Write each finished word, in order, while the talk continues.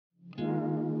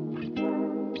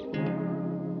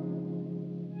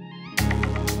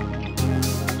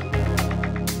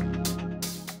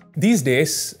These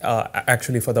days,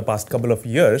 actually for the past couple of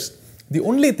years, the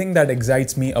only thing that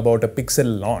excites me about a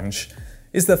Pixel launch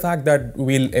is the fact that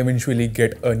we'll eventually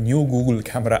get a new Google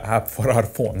camera app for our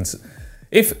phones.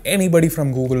 If anybody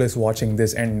from Google is watching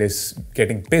this and is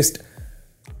getting pissed,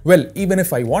 well, even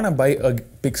if I want to buy a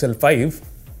Pixel 5,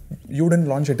 you didn't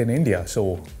launch it in India.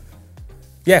 So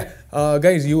yeah,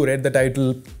 guys, you read the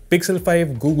title. Pixel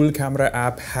 5 Google camera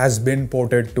app has been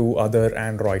ported to other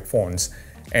Android phones.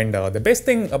 And the best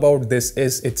thing about this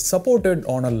is it's supported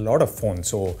on a lot of phones.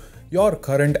 So your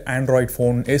current Android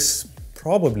phone is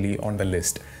probably on the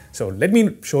list. So let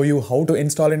me show you how to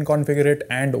install and configure it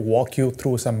and walk you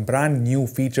through some brand new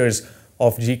features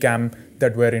of GCam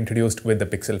that were introduced with the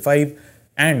Pixel 5.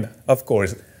 And of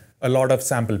course, a lot of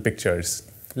sample pictures.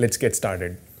 Let's get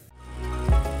started.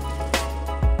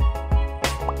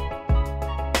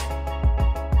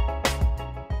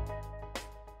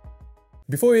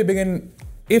 Before we begin,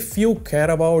 if you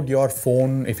care about your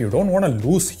phone, if you don't want to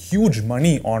lose huge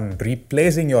money on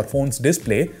replacing your phone's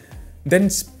display, then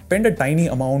spend a tiny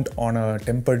amount on a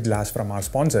tempered glass from our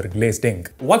sponsor, Glazed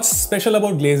Ink. What's special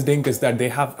about Glazed Ink is that they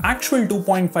have actual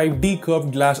 2.5D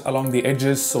curved glass along the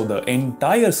edges, so the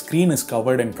entire screen is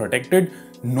covered and protected.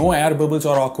 No air bubbles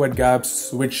or awkward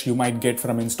gaps, which you might get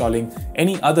from installing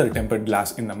any other tempered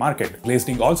glass in the market. Glazed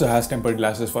Ink also has tempered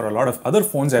glasses for a lot of other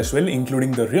phones as well,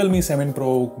 including the Realme 7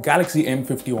 Pro, Galaxy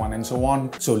M51 and so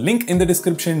on. So link in the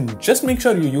description. Just make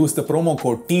sure you use the promo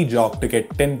code TJOC to get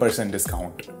 10%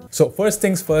 discount. So first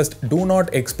things first, do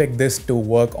not expect this to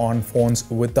work on phones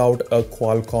without a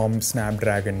Qualcomm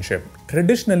Snapdragon chip.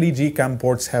 Traditionally, GCam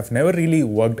ports have never really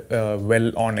worked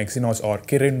well on Exynos or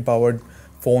Kirin powered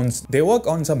phones. They work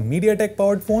on some MediaTek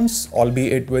powered phones,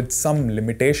 albeit with some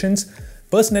limitations.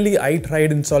 Personally, I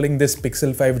tried installing this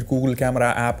Pixel 5 Google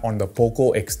camera app on the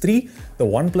Poco X3, the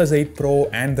OnePlus 8 Pro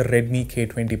and the Redmi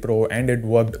K20 Pro, and it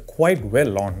worked quite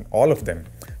well on all of them.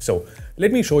 So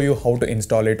let me show you how to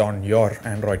install it on your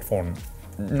Android phone.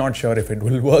 Not sure if it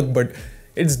will work, but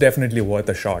it's definitely worth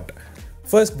a shot.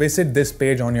 First, visit this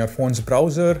page on your phone's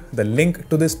browser. The link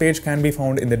to this page can be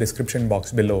found in the description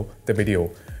box below the video.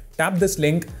 Tap this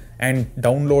link and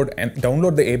download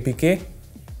the APK.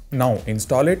 Now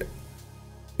install it.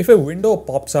 If a window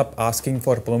pops up asking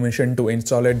for permission to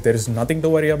install it, there is nothing to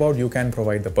worry about. You can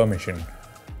provide the permission.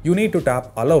 You need to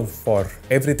tap allow for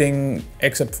everything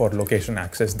except for location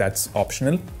access. That's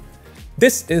optional.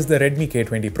 This is the Redmi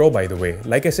K20 Pro, by the way.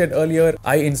 Like I said earlier,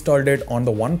 I installed it on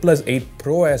the OnePlus 8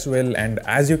 Pro as well, and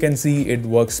as you can see, it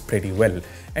works pretty well.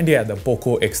 And yeah, the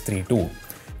Poco X3 too.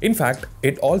 In fact,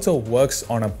 it also works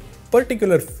on a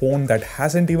particular phone that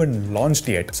hasn't even launched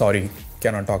yet. Sorry,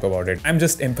 cannot talk about it. I'm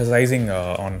just emphasizing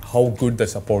on how good the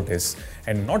support is.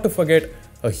 And not to forget,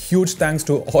 a huge thanks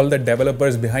to all the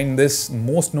developers behind this,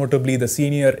 most notably the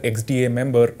senior XDA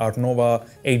member Arnova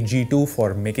 8G2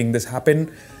 for making this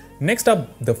happen. Next up,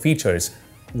 the features.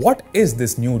 What is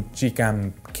this new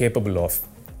GCam capable of?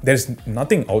 There's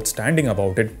nothing outstanding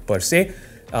about it per se.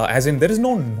 As in, there is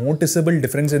no noticeable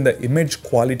difference in the image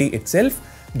quality itself.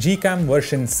 GCam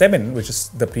version 7, which is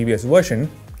the previous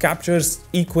version, captures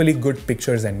equally good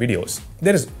pictures and videos.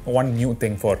 There is one new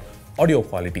thing for audio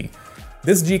quality.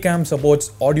 This GCam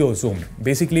supports audio zoom.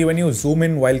 Basically, when you zoom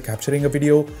in while capturing a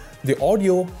video, the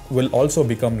audio will also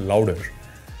become louder.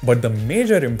 But the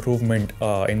major improvement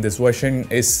in this version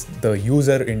is the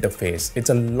user interface. It's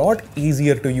a lot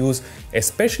easier to use,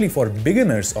 especially for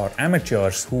beginners or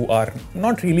amateurs who are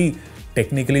not really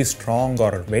technically strong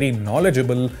or very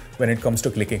knowledgeable when it comes to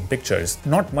clicking pictures.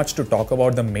 Not much to talk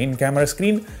about the main camera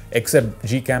screen, except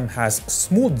GCam has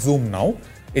smooth zoom now.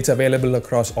 It's available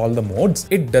across all the modes.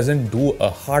 It doesn't do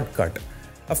a hard cut.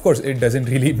 Of course, it doesn't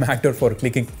really matter for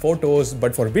clicking photos,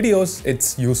 but for videos,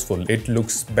 it's useful. It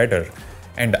looks better.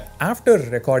 And after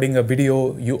recording a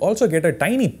video, you also get a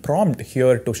tiny prompt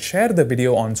here to share the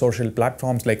video on social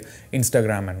platforms like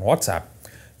Instagram and WhatsApp.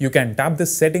 You can tap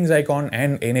this settings icon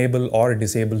and enable or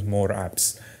disable more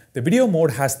apps. The video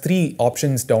mode has 3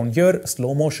 options down here: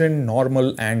 slow motion,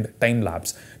 normal, and time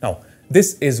lapse. Now,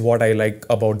 this is what I like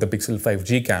about the Pixel 5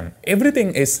 GCam.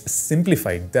 Everything is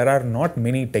simplified. There are not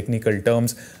many technical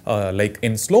terms. Like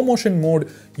in slow motion mode,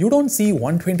 you don't see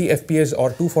 120 FPS or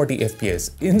 240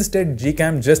 FPS. Instead,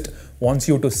 GCam just wants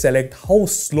you to select how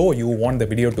slow you want the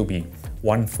video to be.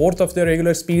 1/4 of the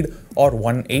regular speed or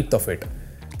 1/8 of it.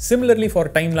 Similarly, for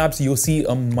time-lapse, you see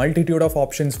a multitude of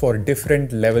options for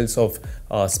different levels of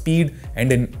speed,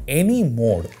 and in any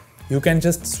mode, you can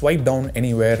just swipe down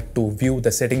anywhere to view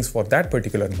the settings for that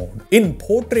particular mode. In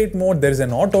portrait mode, there is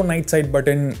an auto night sight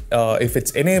button. If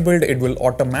it's enabled, it will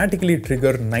automatically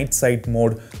trigger night sight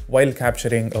mode while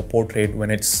capturing a portrait when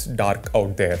it's dark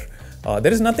out there.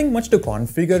 There is nothing much to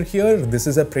configure here. This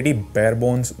is a pretty bare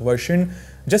bones version.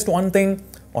 Just one thing,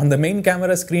 on the main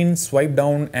camera screen, swipe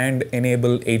down and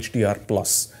enable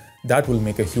HDR+. That will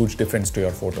make a huge difference to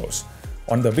your photos.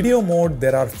 On the video mode,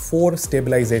 there are 4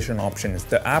 stabilization options.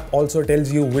 The app also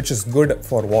tells you which is good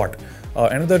for what.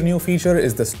 Another new feature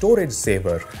is the storage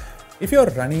saver. If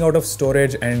you're running out of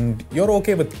storage and you're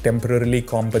okay with temporarily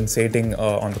compensating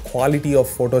on the quality of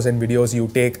photos and videos you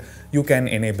take, you can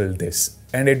enable this.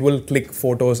 And it will click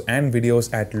photos and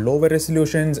videos at lower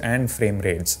resolutions and frame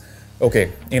rates.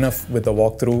 Okay, enough with the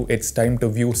walkthrough, it's time to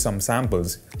view some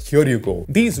samples. Here you go.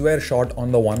 These were shot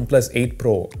on the OnePlus 8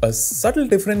 Pro. A subtle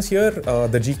difference here,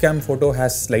 the GCam photo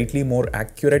has slightly more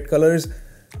accurate colors.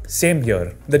 Same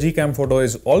here, the GCam photo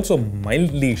is also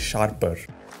mildly sharper.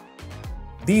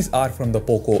 These are from the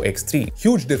Poco X3.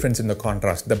 Huge difference in the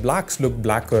contrast. The blacks look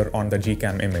blacker on the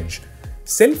GCam image.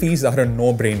 Selfies are a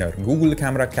no-brainer. Google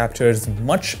camera captures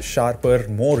much sharper,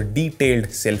 more detailed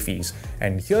selfies.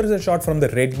 And here's a shot from the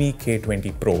Redmi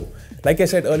K20 Pro. Like I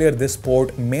said earlier, this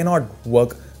port may not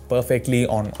work perfectly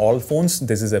on all phones.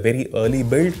 This is a very early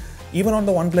build. Even on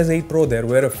the OnePlus 8 Pro, there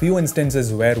were a few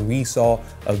instances where we saw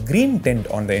a green tint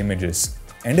on the images.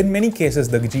 And in many cases,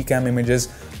 the GCam images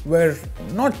were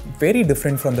not very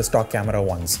different from the stock camera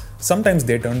ones. Sometimes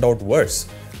they turned out worse.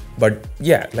 But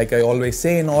yeah, like I always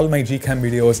say in all my GCam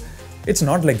videos, it's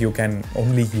not like you can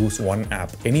only use one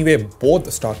app. Anyway,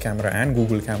 both stock camera and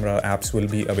Google camera apps will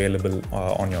be available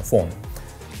on your phone.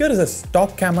 Here is a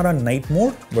stock camera night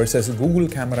mode versus Google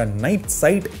camera night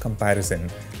sight comparison.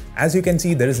 As you can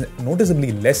see, there is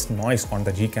noticeably less noise on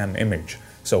the GCam image.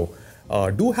 So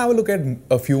do have a look at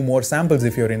a few more samples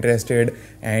if you're interested,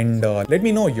 and let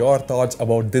me know your thoughts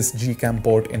about this GCam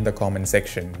port in the comment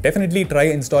section. Definitely try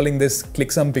installing this,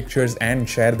 click some pictures and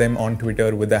share them on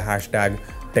Twitter with the hashtag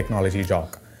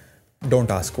technologyjock. Don't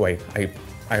ask why,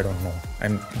 I don't know.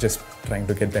 I'm just trying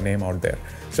to get the name out there.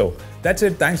 So that's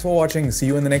it. Thanks for watching. See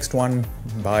you in the next one.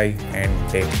 Bye and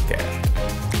take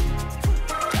care.